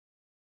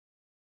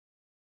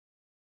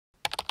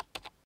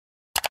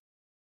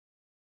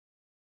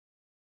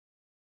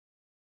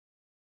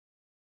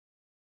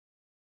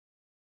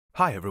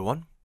Hi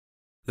everyone.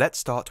 Let's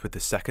start with the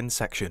second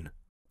section,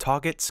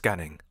 Target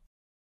Scanning.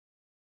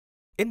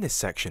 In this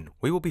section,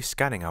 we will be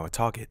scanning our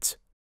targets.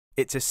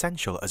 It's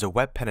essential as a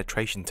web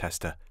penetration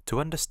tester to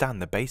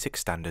understand the basic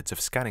standards of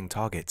scanning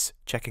targets,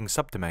 checking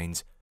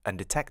subdomains, and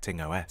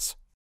detecting OS.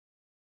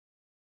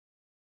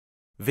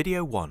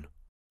 Video 1.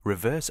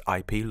 Reverse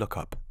IP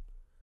Lookup.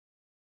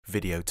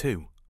 Video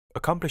 2.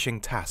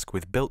 Accomplishing task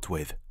with built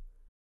with.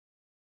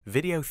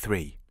 Video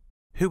 3.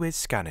 Who is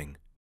scanning?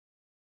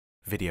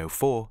 Video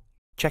 4.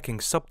 Checking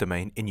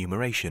subdomain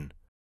enumeration.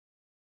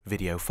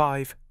 Video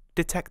 5.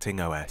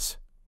 Detecting OS.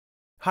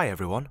 Hi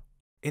everyone.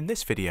 In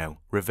this video,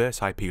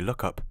 Reverse IP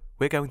Lookup,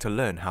 we're going to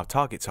learn how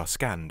targets are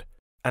scanned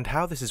and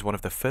how this is one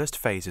of the first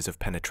phases of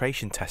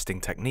penetration testing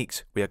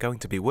techniques we are going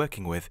to be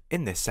working with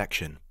in this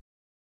section.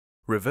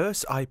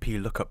 Reverse IP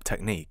Lookup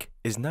technique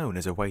is known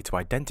as a way to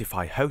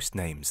identify host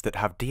names that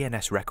have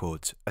DNS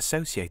records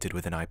associated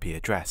with an IP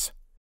address.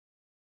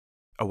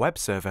 A web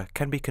server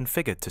can be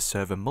configured to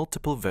serve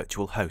multiple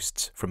virtual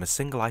hosts from a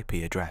single IP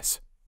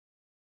address.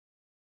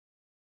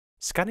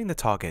 Scanning the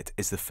target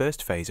is the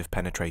first phase of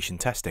penetration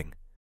testing.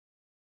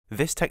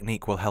 This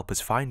technique will help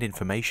us find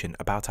information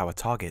about our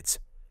targets,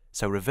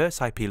 so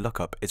Reverse IP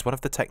Lookup is one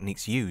of the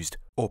techniques used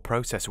or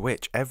process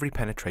which every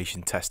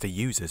penetration tester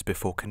uses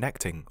before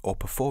connecting or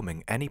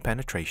performing any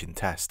penetration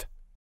test.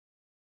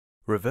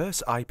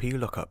 Reverse IP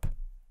Lookup.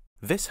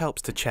 This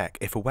helps to check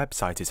if a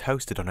website is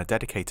hosted on a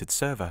dedicated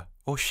server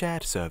or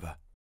shared server.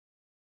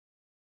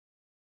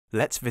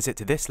 Let's visit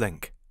this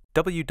link,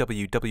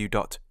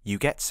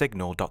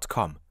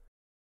 www.yougetsignal.com.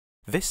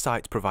 This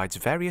site provides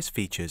various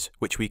features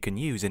which we can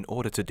use in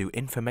order to do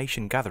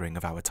information gathering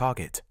of our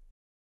target.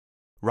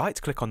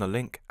 Right-click on the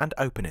link and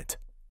open it.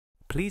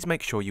 Please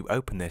make sure you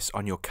open this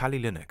on your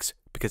Kali Linux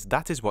because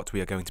that is what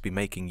we are going to be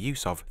making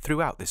use of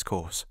throughout this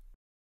course.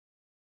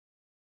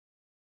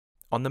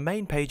 On the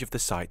main page of the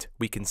site,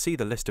 we can see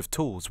the list of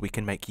tools we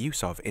can make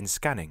use of in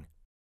scanning.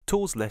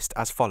 Tools list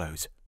as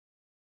follows.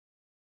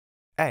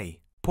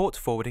 A. Port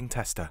Forwarding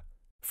Tester.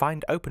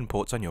 Find open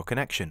ports on your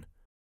connection.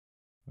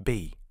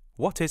 B.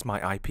 What is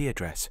my IP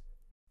address?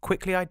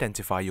 Quickly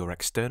identify your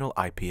external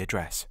IP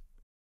address.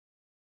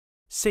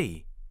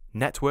 C.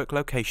 Network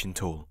Location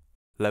Tool.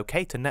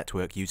 Locate a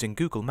network using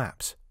Google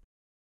Maps.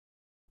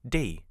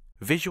 D.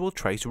 Visual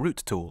Trace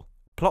Route Tool.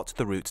 Plot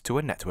the route to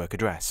a network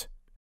address.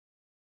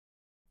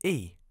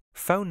 E.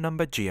 Phone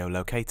Number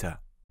Geolocator.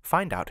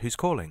 Find out who's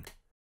calling.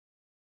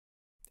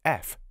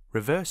 F.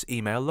 Reverse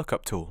Email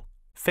Lookup Tool.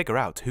 Figure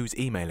out who's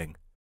emailing.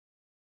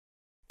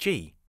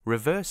 G.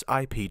 Reverse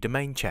IP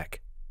Domain Check.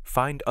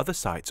 Find other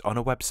sites on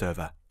a web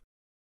server.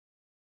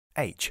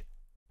 H.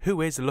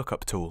 Who is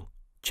Lookup Tool.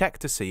 Check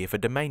to see if a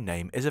domain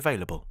name is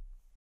available.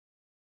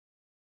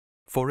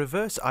 For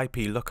Reverse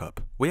IP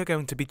Lookup, we are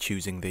going to be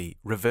choosing the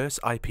Reverse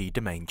IP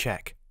Domain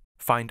Check.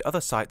 Find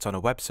other sites on a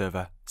web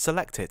server,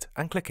 select it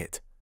and click it.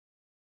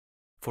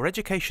 For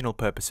educational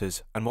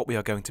purposes and what we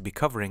are going to be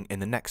covering in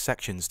the next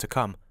sections to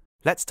come,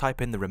 let's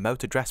type in the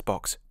remote address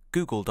box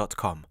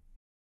google.com.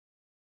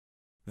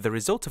 The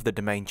result of the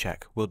domain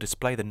check will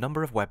display the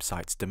number of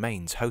websites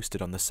domains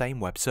hosted on the same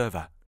web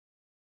server.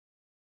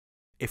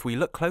 If we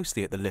look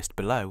closely at the list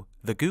below,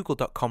 the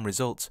google.com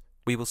results,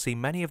 we will see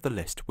many of the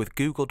list with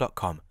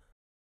google.com.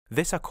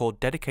 These are called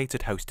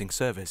dedicated hosting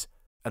servers,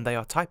 and they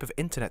are type of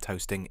internet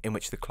hosting in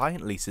which the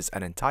client leases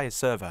an entire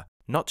server,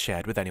 not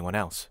shared with anyone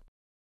else.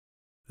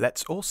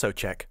 Let's also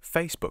check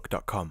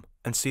facebook.com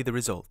and see the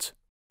results.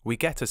 We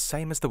get the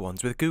same as the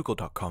ones with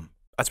google.com.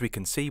 As we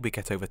can see, we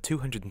get over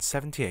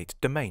 278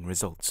 domain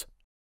results.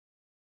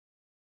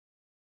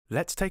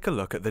 Let's take a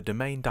look at the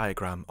domain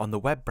diagram on the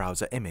web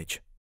browser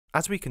image.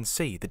 As we can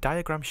see, the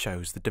diagram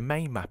shows the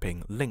domain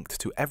mapping linked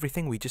to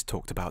everything we just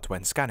talked about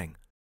when scanning.